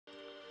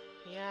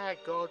Yeah,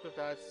 it goes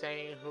without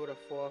saying who the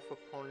fourth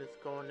opponent's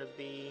going to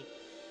be.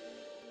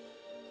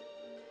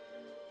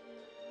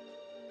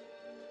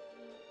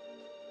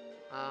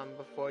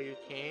 Before you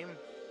came.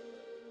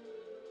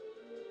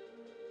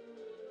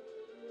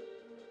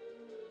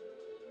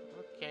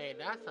 Okay,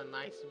 that's a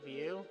nice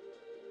view.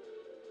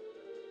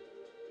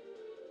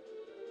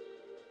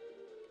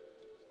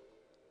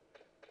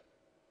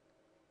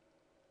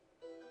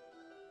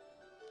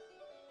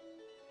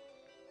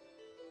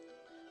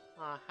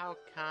 How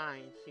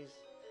kind. She's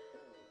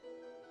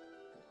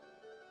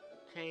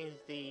changed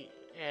the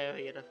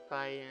area to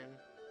fight in.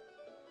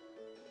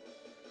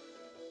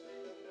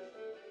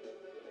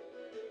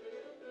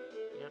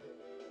 Yep.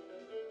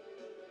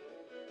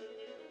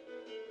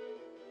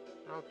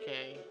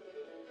 Okay.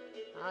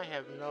 I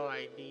have no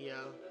idea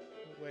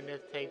when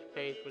this takes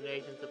place in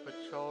relation to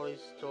Patrol's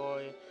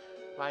story,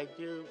 but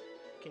can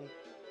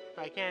if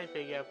I can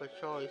figure out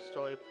Patrol's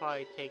story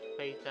probably takes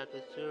place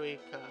after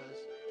Surika's.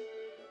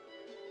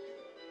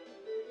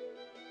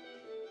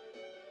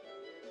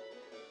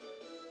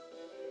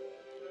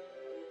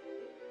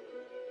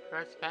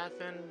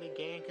 Trespassing, the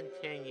game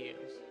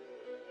continues.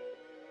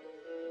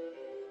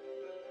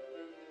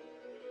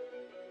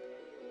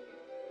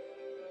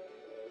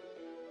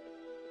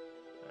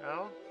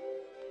 Well,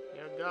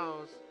 here it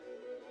goes.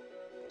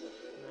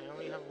 And I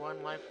only have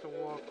one life to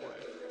work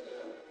with.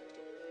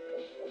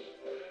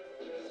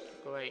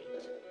 Great.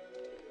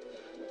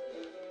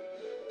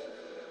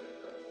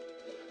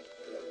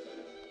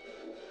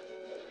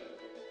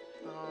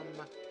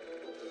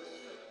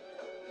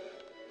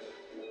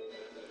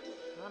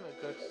 Not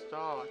a good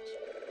start.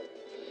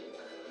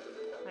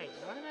 Wait,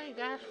 why did I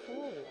dash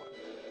forward?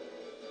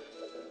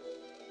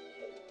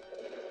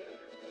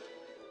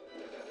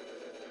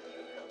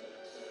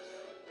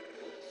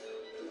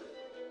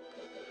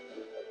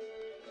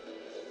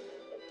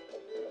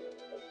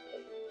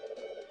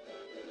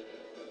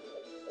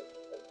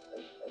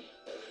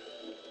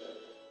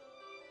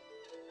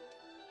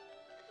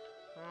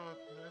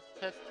 Let's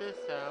test this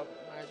out.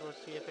 Might as well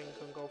see if it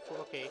can go through.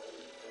 Okay,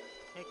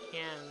 it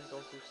can go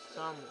through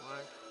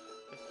somewhat.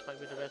 This might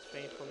be the best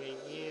thing for me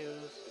to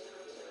use.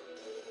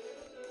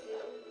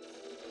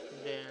 And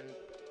then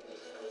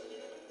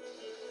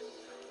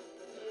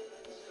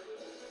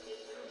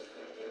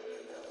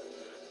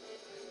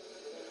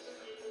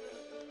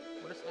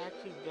will this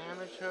actually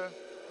damage her?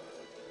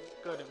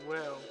 Good, it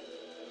will.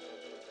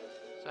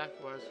 That's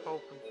what I was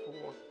hoping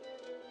for.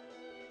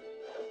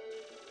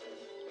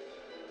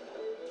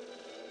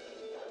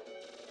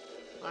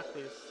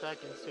 Luckily, the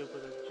second super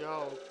is a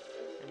joke.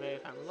 And maybe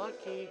if I'm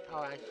lucky,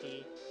 I'll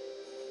actually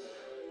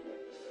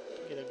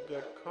get a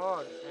good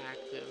card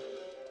active.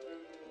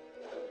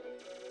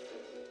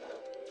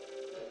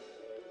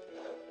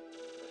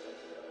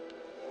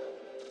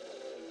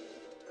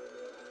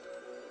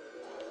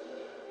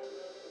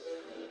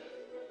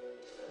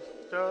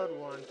 This third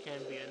one can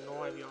be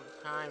annoying if you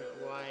don't time it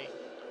right.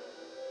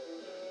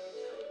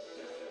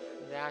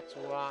 That's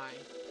why.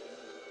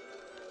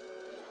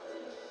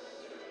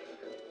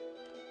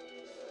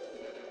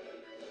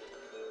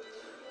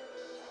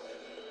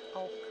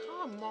 Oh,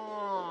 come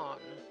on!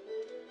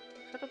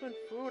 Should have been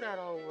through that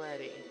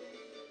already.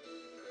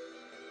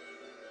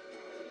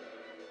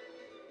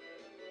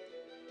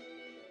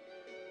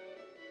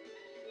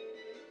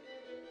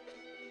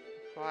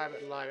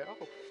 Private library.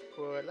 Oh,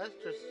 good. Let's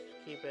just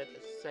keep it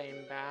the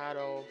same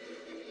battle.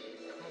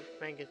 I don't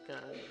think it's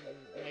gonna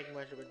make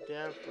much of a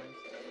difference.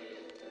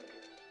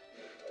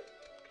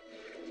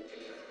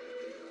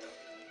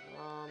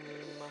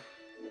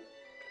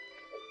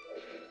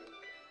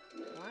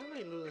 Why am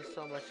I losing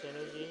so much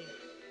energy?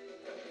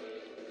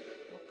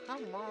 Oh,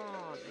 come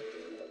on.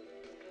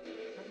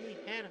 Let me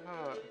hit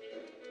her.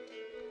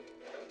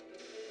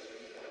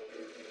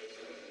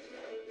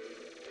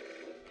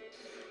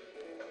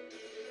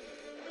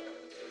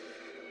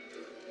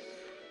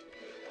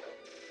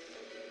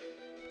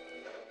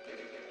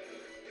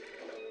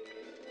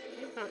 I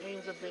think her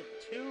aim's a bit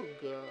too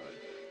good.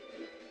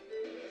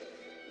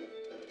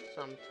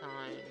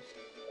 Sometimes.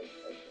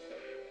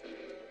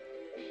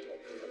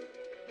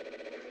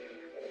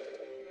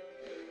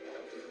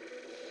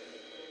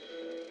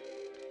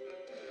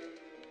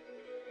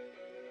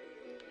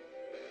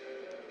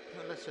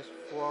 Let's just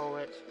throw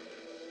it.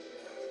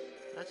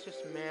 Let's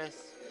just miss.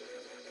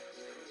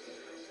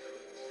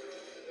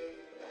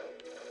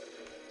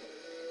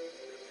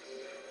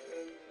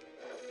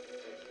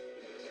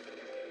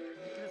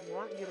 I didn't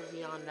want you to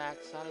be on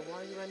that side. I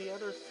wanted you on the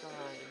other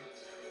side.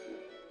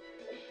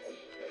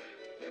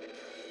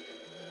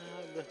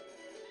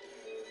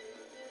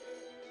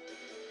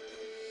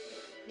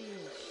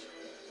 Sheesh.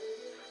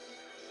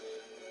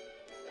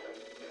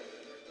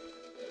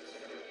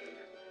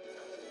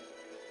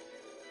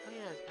 Oh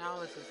yes,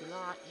 Alice is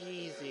not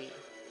easy.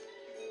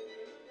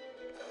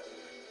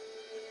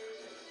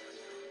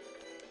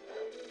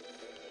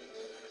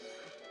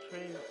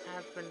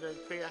 Having to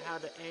figure out how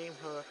to aim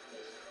her.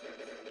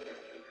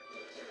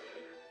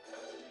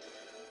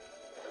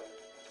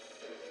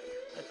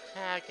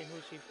 Attack and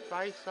who she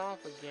fights off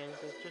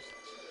against is just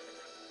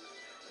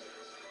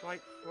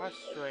quite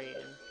frustrating,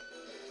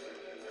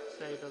 to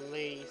say the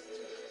least.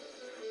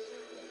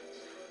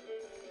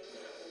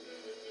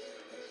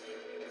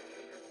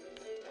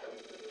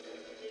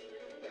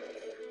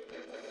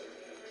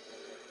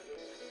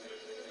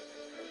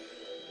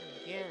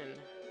 Again,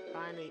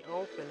 finding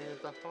opening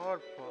is the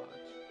hard part.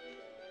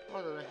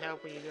 Other than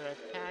helping you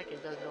attack,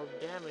 it does no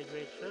damage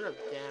when it should have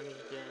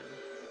damaged them.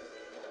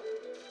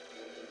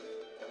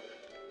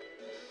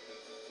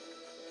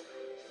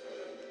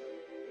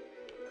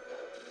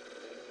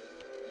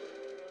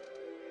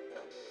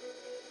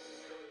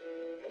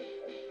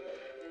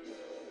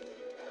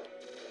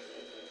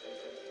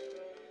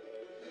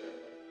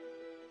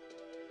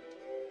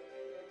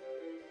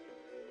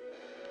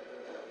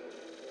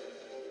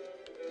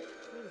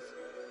 Please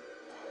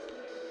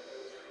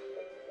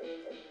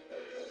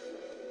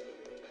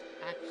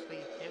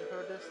actually hit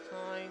her this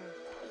time.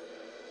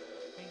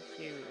 Thank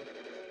you.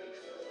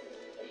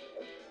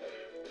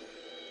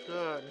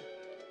 Good.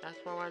 That's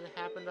what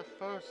happened the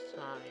first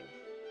time.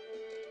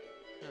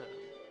 Oh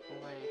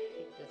boy, I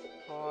hate this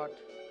part.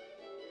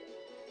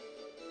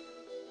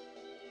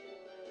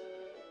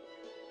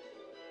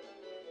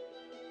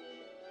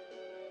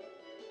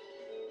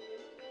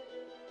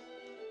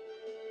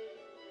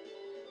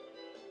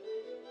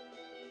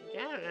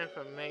 Gathering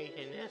information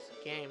in this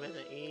game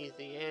isn't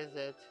easy, is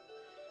it?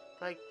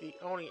 Like the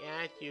only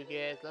answer you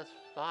get is let's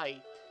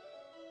fight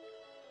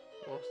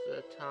most of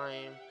the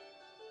time.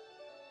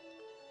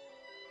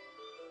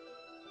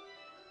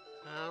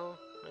 Well,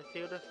 let's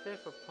see what the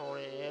fifth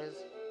opponent is.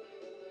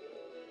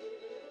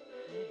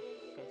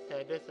 Like I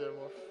said, this is a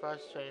more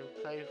frustrating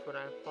place than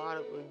I thought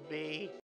it would be.